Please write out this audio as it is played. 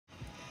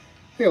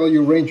Hey all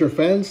you Ranger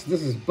fans,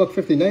 this is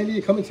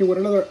Buck5090 coming to you with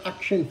another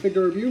action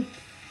figure review.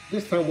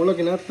 This time we're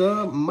looking at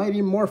the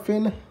Mighty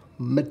Morphin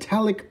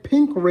Metallic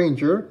Pink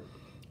Ranger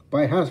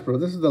by Hasbro.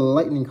 This is the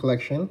Lightning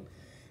Collection.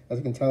 As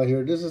you can tell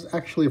here, this is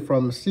actually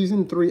from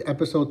Season 3,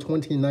 Episode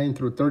 29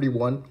 through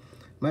 31.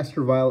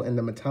 Master Vile in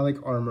the metallic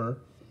armor.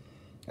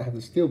 I have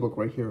the steelbook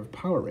right here of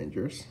Power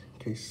Rangers,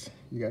 in case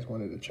you guys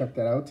wanted to check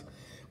that out.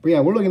 But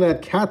yeah, we're looking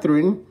at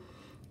Catherine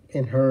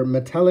in her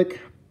metallic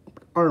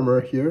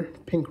armor here,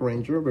 Pink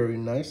Ranger, very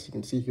nice. You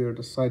can see here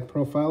the side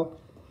profile.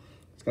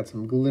 It's got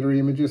some glittery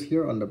images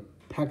here on the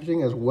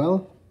packaging as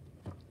well.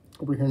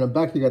 Over here in the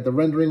back, you got the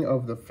rendering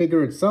of the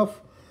figure itself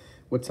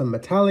with some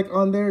metallic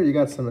on there. You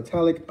got some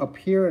metallic up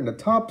here in the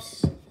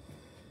tops.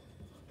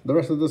 The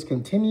rest of this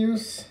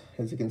continues,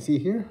 as you can see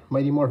here.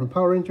 Mighty Morphin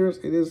Power Rangers.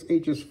 It is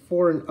ages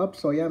 4 and up,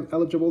 so I am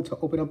eligible to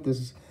open up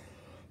this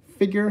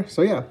figure.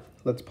 So yeah,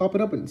 let's pop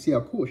it up and see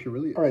how cool she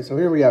really is. All right, so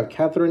here we have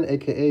Catherine,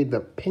 aka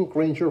the Pink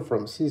Ranger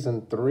from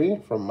Season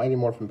 3 from Mighty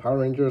Morphin Power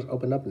Rangers,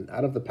 opened up and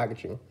out of the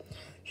packaging.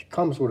 She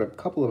comes with a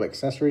couple of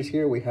accessories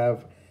here. We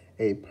have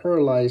a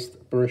pearlized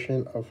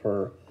version of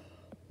her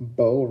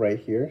bow right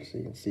here, so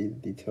you can see the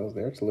details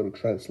there. It's a little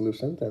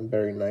translucent and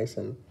very nice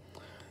and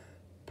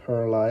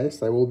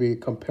pearlized. I will be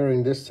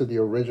comparing this to the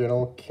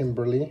original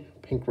Kimberly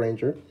Pink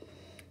Ranger.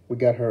 We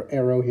got her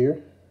arrow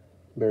here,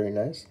 very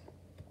nice.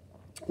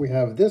 We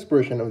have this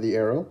version of the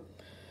arrow,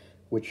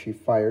 which she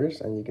fires,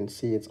 and you can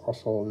see it's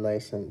also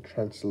nice and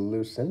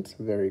translucent,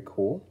 very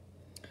cool.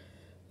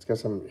 It's got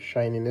some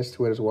shininess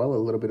to it as well, a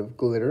little bit of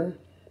glitter,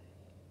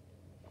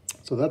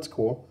 so that's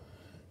cool.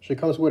 She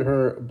comes with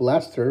her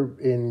blaster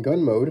in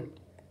gun mode,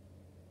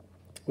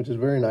 which is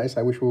very nice.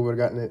 I wish we would have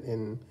gotten it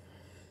in,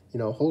 you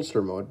know,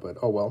 holster mode, but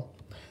oh well.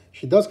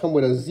 She does come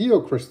with a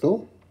Zeo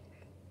crystal.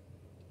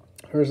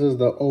 Hers is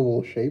the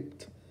oval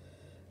shaped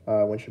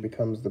when she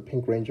becomes the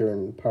Pink Ranger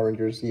and Power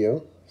Ranger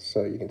Zeo,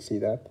 so you can see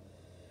that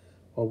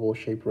oval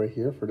shape right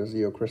here for the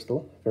Zeo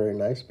crystal. Very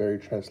nice, very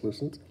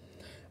translucent.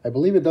 I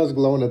believe it does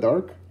glow in the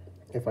dark.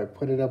 If I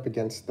put it up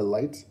against the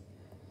light,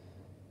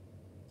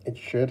 it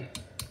should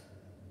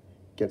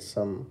get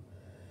some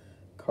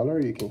color.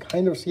 You can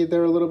kind of see it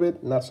there a little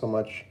bit, not so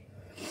much.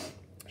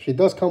 She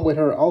does come with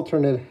her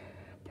alternate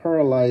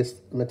pearlized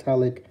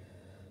metallic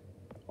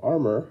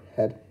armor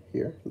head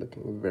here,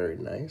 looking very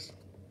nice.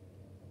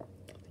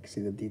 You can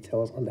see the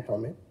details on the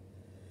helmet.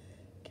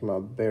 Came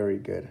out very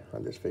good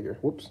on this figure.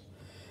 Whoops.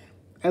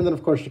 And then,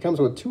 of course, she comes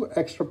with 2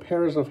 extra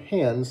pairs of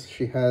hands.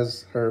 She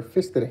has her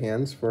fisted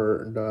hands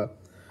for the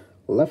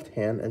left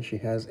hand, and she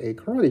has a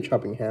karate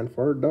chopping hand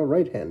for the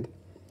right hand.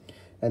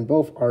 And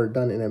both are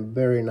done in a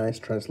very nice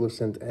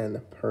translucent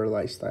and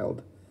pearlized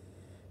styled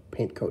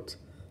paint coat.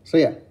 So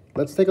yeah,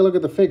 let's take a look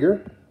at the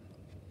figure.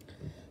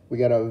 We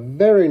got a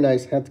very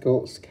nice head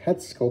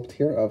sculpt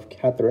here of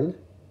Catherine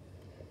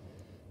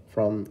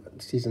from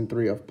Season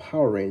 3 of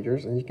Power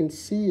Rangers. And you can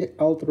see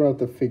all throughout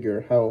the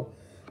figure how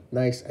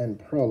nice and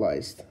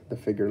pearlized the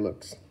figure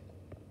looks.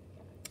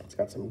 It's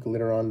got some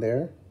glitter on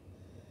there.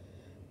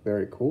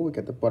 Very cool. We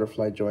got the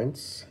butterfly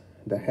joints.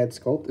 The head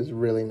sculpt is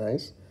really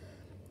nice.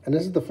 And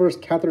this is the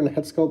first Catherine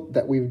head sculpt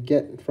that we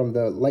get from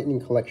the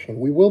Lightning Collection.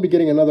 We will be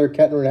getting another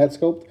Catherine head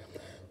sculpt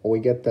when we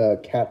get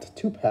the Cat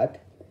 2-pack,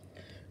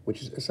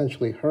 which is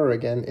essentially her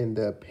again in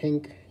the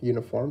pink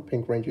uniform,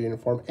 Pink Ranger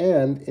uniform,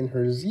 and in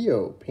her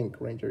Zeo Pink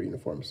Ranger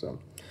uniform. So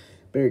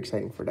very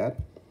exciting for that.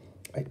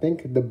 I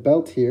think the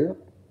belt here,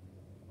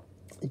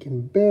 you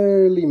can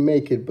barely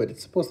make it, but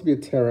it's supposed to be a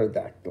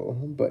pterodactyl.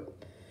 But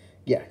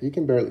yeah, you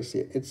can barely see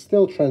it. It's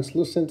still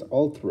translucent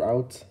all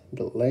throughout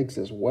the legs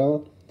as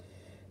well.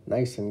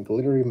 Nice and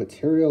glittery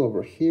material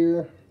over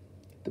here.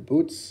 The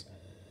boots,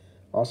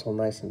 also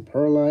nice and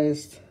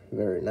pearlized.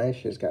 Very nice.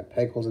 She's got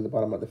peg holes at the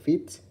bottom of the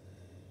feet.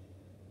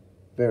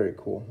 Very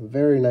cool.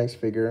 Very nice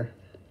figure.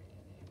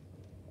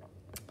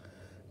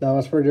 Now,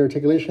 as for the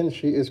articulation,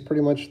 she is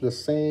pretty much the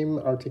same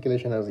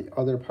articulation as the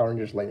other Power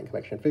Rangers Lightning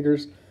Collection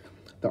figures.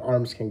 The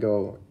arms can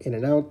go in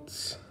and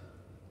out,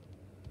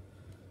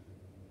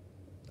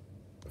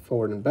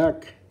 forward and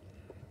back.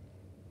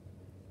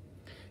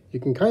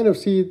 You can kind of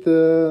see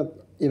the,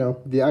 you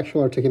know, the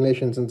actual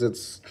articulation since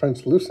it's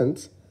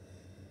translucent.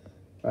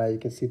 You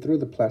can see through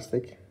the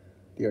plastic,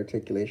 the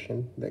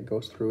articulation that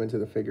goes through into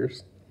the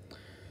figures.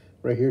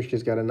 Right here,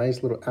 she's got a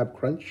nice little ab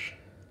crunch,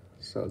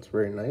 so it's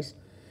very nice.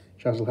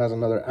 She also has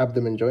another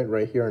abdomen joint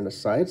right here on the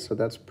side, so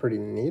that's pretty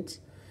neat.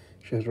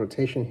 She has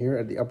rotation here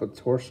at the upper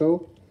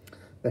torso.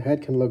 The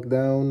head can look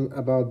down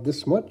about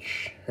this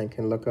much and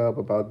can look up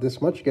about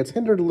this much. It gets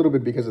hindered a little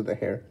bit because of the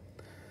hair.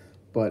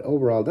 But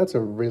overall, that's a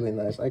really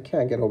nice, I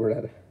can't get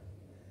over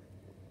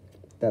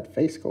that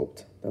face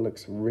sculpt. That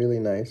looks really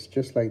nice,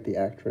 just like the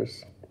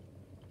actress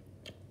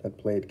that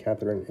played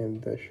Catherine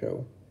in the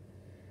show.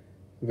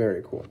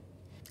 Very cool.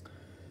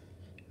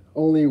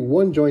 Only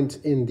 1 joint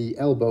in the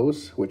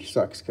elbows, which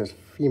sucks because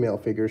female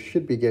figures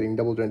should be getting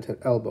double jointed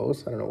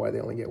elbows. I don't know why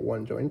they only get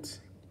 1 joint.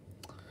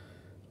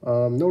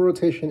 No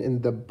rotation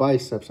in the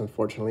biceps,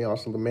 unfortunately.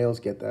 Also, the males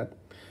get that.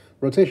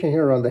 Rotation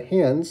here on the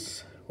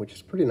hands, which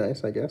is pretty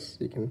nice, I guess.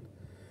 You can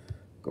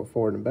Go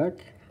forward and back.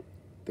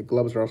 The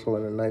gloves are also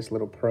in a nice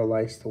little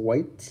pearlized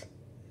white.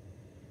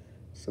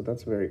 So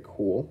that's very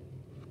cool.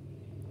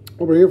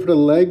 Over here for the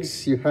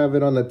legs, you have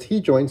it on the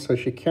T-joint, so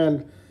she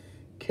can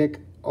kick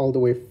all the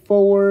way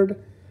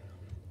forward.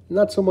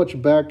 Not so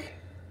much back.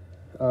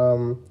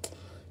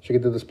 She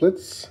can do the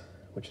splits,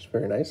 which is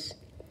very nice.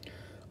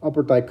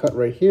 Upper thigh cut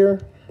right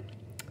here.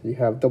 You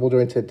have double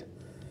jointed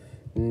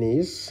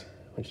knees,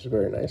 which is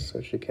very nice.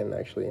 So she can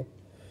actually,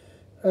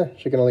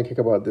 she can only kick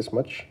about this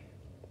much.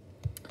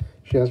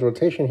 She has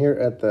rotation here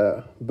at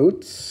the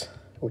boots,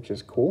 which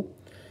is cool.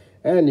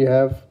 And you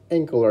have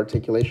ankle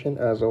articulation,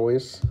 as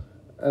always,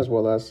 as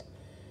well as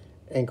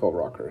ankle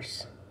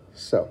rockers.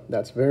 So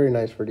that's very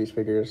nice for these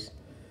figures.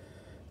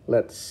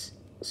 Let's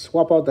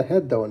swap out the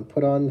head though and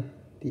put on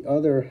the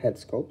other head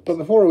sculpt. But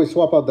before we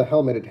swap out the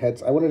helmeted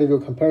heads, I wanted to do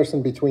a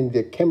comparison between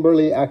the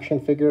Kimberly action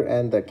figure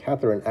and the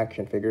Catherine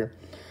action figure.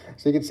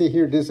 So you can see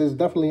here, this is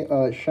definitely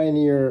a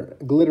shinier,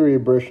 glittery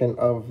version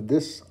of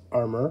this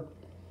armor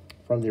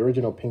from the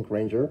original Pink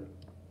Ranger.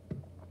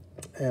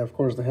 And of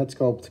course, the head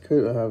sculpt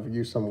could have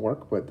used some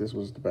work, but this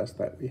was the best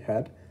that we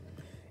had.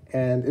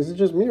 And is it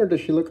just me, or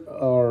does she look,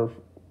 or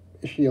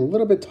is she a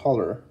little bit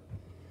taller,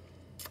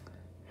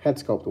 head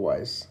sculpt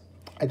wise?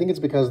 I think it's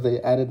because they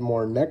added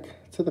more neck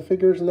to the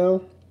figures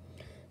now.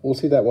 We'll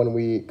see that when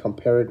we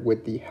compare it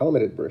with the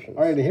helmeted versions.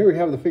 All right, and here we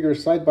have the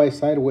figures side by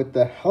side with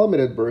the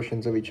helmeted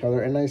versions of each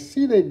other. And I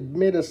see they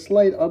made a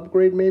slight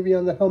upgrade maybe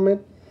on the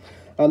helmet.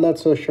 I'm not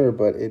so sure,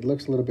 but it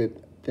looks a little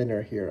bit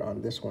thinner here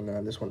on this one and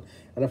on this one.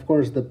 And of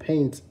course, the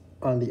paint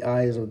on the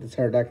eyes of the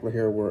pterodactyl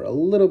here were a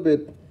little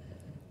bit,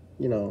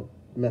 you know,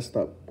 messed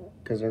up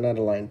because they're not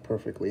aligned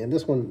perfectly. And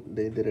this one,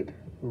 they did it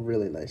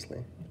really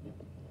nicely.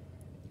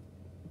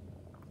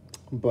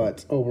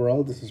 But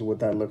overall, this is what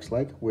that looks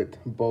like with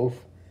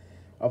both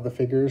of the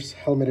figures,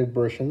 helmeted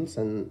versions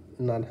and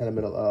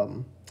non-helmeted,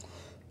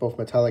 both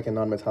metallic and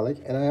non-metallic.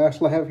 And I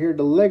also have here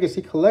the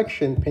Legacy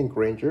Collection Pink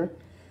Ranger,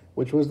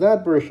 which was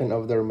that version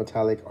of their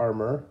metallic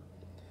armor,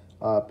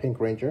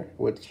 Pink Ranger,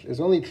 which is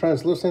only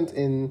translucent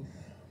in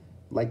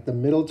like the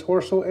middle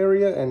torso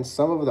area and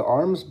some of the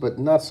arms, but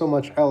not so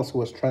much else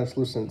was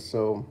translucent.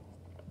 So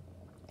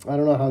I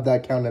don't know how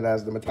that counted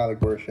as the metallic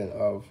version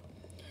of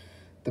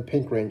the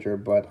Pink Ranger,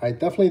 but I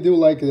definitely do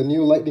like the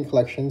new Lightning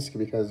collections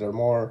because they're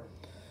more,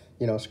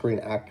 you know, screen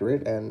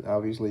accurate. And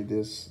obviously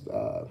this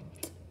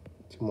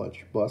too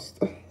much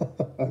bust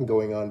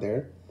going on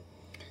there.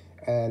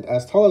 And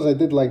as tall as I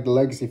did like the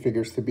Legacy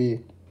figures to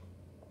be,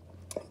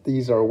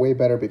 these are way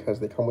better because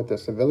they come with the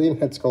civilian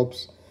head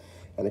sculpts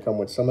and they come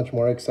with so much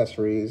more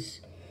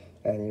accessories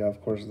and, you know, of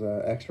course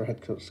the extra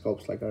head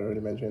sculpts like I already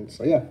mentioned.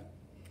 So yeah,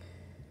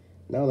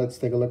 now let's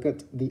take a look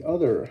at the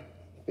other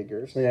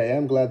figures. So yeah, I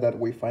am glad that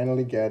we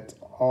finally get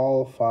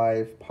all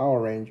 5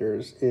 Power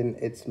Rangers in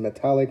its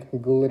metallic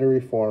glittery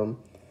form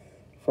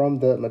from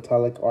the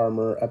metallic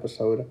armor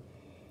episode.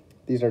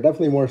 These are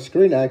definitely more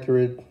screen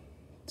accurate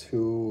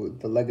to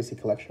the Legacy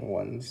Collection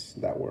ones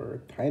that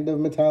were kind of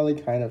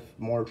metallic, kind of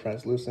more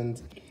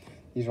translucent.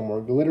 These are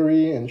more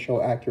glittery and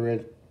show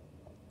accurate.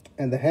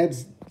 And the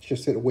heads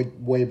just sit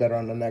way better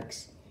on the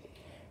necks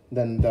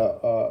than the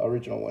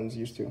original ones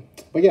used to.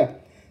 But yeah,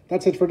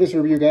 that's it for this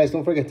review, guys.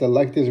 Don't forget to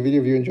like this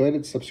video if you enjoyed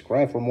it.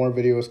 Subscribe for more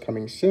videos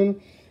coming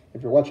soon.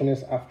 If you're watching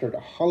this after the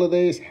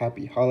holidays,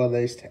 happy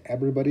holidays to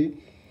everybody.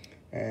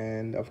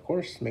 And of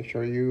course, make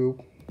sure you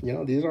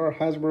know, these are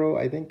Hasbro,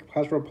 I think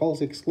Hasbro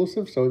Pulse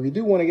exclusive. So if you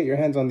do want to get your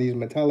hands on these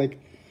metallic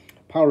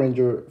Power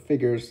Ranger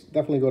figures,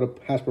 definitely go to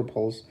Hasbro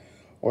Pulse.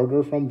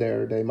 Order from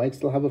there. They might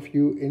still have a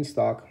few in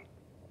stock.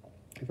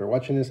 If you're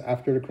watching this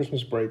after the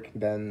Christmas break,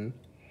 then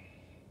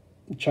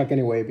check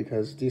anyway,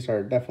 because these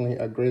are definitely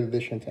a great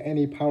addition to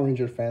any Power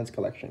Ranger fans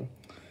collection.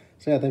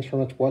 So yeah, thanks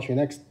very much for watching.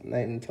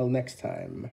 Until next time.